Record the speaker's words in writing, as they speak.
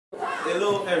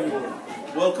Hello everyone,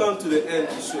 welcome to the end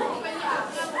show.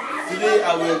 Today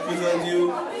I will present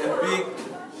you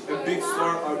a big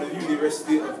star of the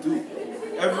University of Duke.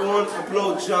 Everyone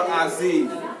applaud Jean Azé.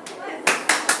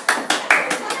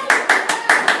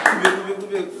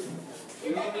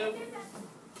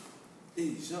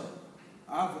 Hey Jean,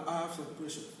 I have some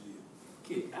questions for you.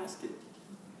 Okay, ask it.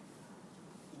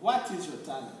 What is your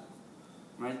talent?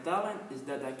 My talent is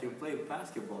that I can play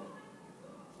basketball.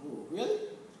 Oh, really?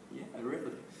 Yeah,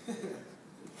 really.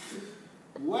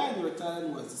 When your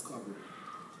talent was discovered?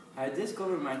 I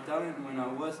discovered my talent when I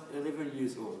was 11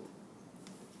 years old.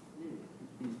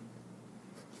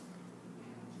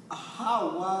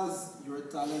 How was your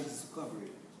talent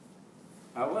discovered?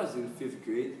 I was in 5th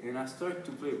grade and I started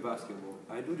to play basketball.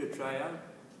 I do the tryout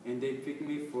and they picked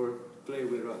me for play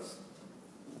with us.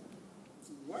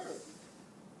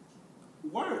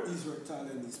 Where is your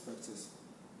talent is practiced?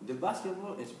 The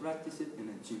basketball is practiced in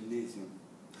a gymnasium.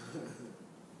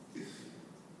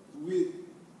 With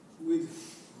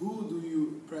who do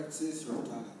you practice your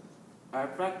talent? I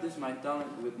practice my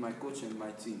talent with my coach and my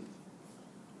team.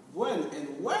 When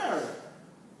and where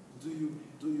do you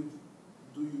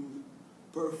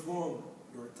perform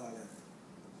your talent?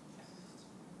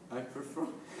 I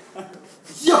perform.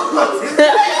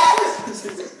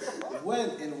 When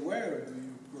and where do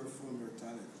you perform your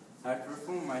talent? I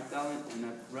perform my talent in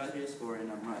a practice or in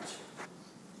a match.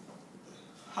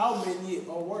 How many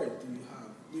awards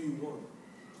do you won?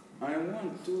 I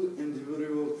won 2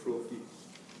 individual trophies.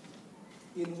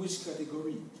 In which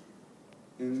category?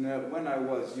 In when I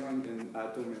was young in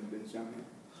Atom and Benjamin.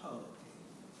 Oh.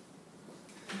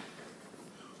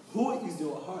 Who is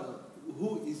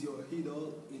your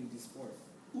idol in this sport?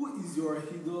 Who is your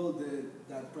idol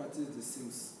that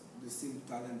practices the same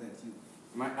talent that you?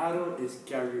 My idol is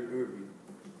Kyrie Irving.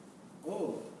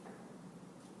 Oh.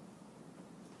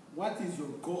 What is your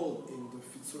goal in the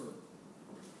future?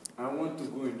 I want to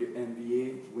go in the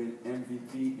NBA, win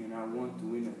MVP, and I want to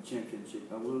win a championship.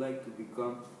 I would like to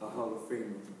become a Hall of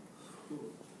Famer.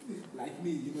 Like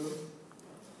me, you know?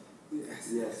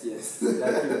 Yes. Yes.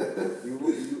 Like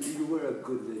you were a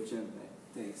good legend, man.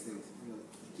 Thanks.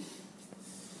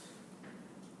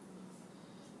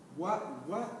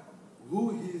 Who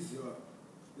is your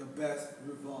best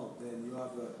rival? Then you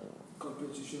have a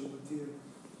competition with him.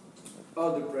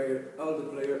 All the players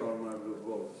are my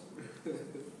rivals.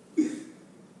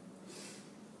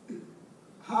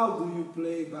 How do you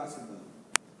play basketball?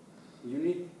 You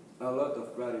need a lot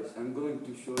of practice. I'm going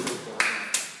to show you.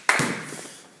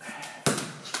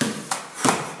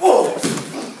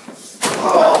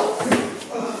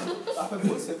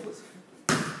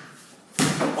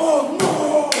 Oh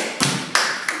no!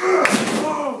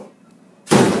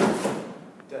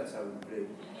 That's how we play.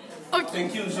 Okay.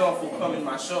 Thank you, Jean, for coming to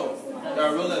my show.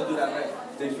 You're really good at it.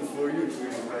 Thank you for you to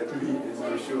invite me in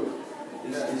my show.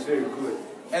 It's very good.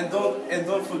 And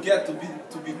don't forget to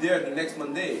be there the next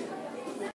Monday.